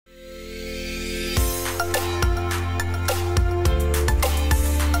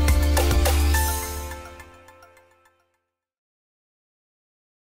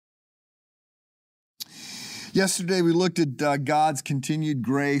Yesterday we looked at God's continued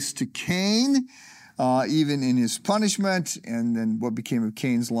grace to Cain, even in his punishment, and then what became of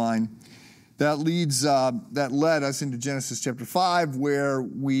Cain's line. That led us into Genesis chapter 5, where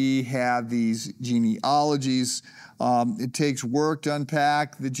we have these genealogies. It takes work to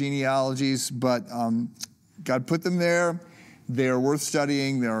unpack the genealogies, but God put them there. They are worth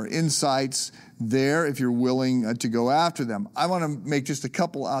studying. There are insights there if you're willing to go after them. I want to make just a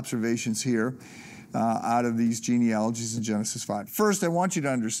couple observations here out of these genealogies in Genesis 5. First, I want you to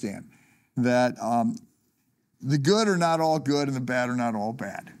understand that the good are not all good and the bad are not all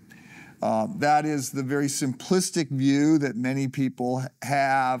bad. That is the very simplistic view that many people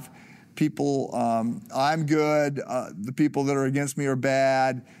have. I'm good, the people that are against me are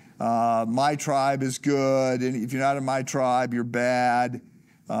bad, my tribe is good, and if you're not in my tribe, you're bad.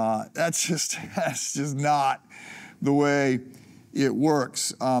 That's just not the way it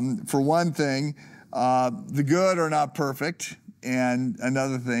works. For one thing, the good are not perfect, and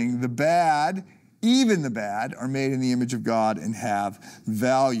another thing, the bad, even the bad, are made in the image of God and have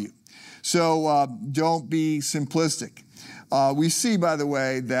value. So don't be simplistic. We see, by the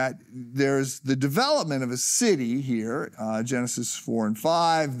way, that there's the development of a city here, Genesis 4 and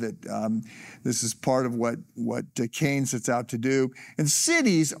 5, that this is part of what Cain sets out to do. And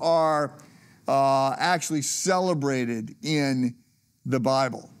cities are actually celebrated in the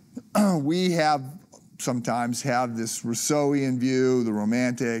Bible. We sometimes have this Rousseauian view, the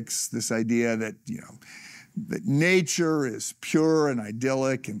Romantics, this idea that, that nature is pure and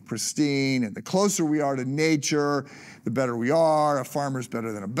idyllic and pristine, and the closer we are to nature, the better we are. A farmer's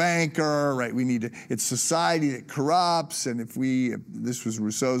better than a banker, right? It's society that corrupts, and this was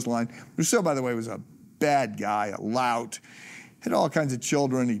Rousseau's line. Rousseau, by the way, was a bad guy, a lout, had all kinds of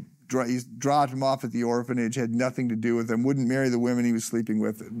children. He dropped them off at the orphanage, had nothing to do with them, wouldn't marry the women he was sleeping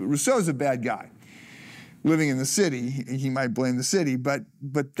with. But Rousseau's a bad guy. Living in the city, he might blame the city, but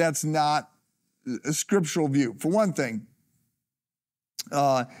that's not a scriptural view. For one thing,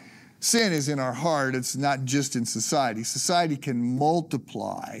 sin is in our heart. It's not just in society. Society can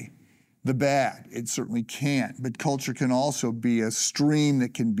multiply the bad. It certainly can. But culture can also be a stream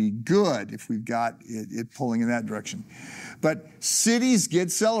that can be good if we've got it pulling in that direction. But cities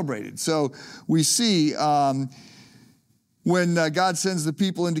get celebrated. So we see when God sends the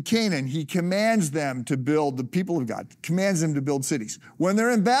people into Canaan, he commands them to build, the people of God, commands them to build cities. When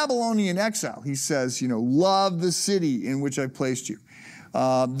they're in Babylonian exile, he says, love the city in which I placed you.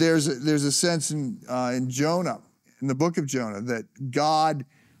 There's a sense in Jonah, in the book of Jonah, that God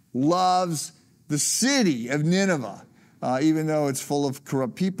loves the city of Nineveh, even though it's full of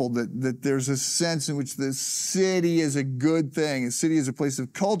corrupt people, that there's a sense in which the city is a good thing. A city is a place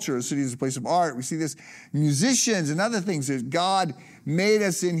of culture. A city is a place of art. We see this musicians and other things. God made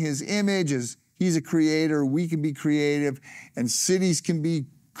us in his image. As he's a creator, we can be creative, and cities can be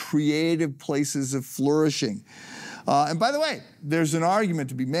creative places of flourishing. And by the way, there's an argument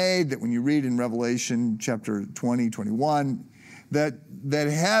to be made that when you read in Revelation chapter 20, 21, that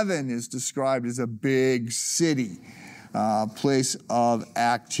heaven is described as a big city, place of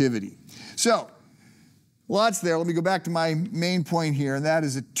activity. So, lots there. Let me go back to my main point here, and that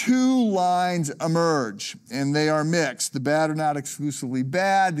is that two lines emerge, and they are mixed. The bad are not exclusively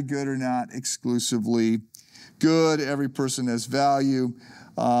bad. The good are not exclusively good. Every person has value.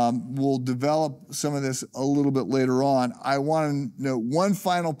 We'll develop some of this a little bit later on. I want to note one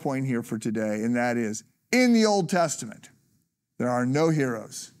final point here for today, and that is, in the Old Testament, there are no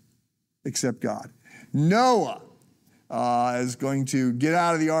heroes except God. Noah is going to get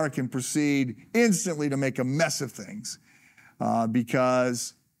out of the ark and proceed instantly to make a mess of things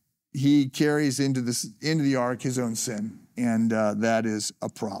because he carries into the ark his own sin, and that is a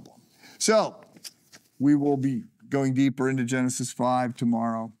problem. So we will be going deeper into Genesis 5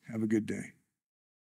 tomorrow. Have a good day.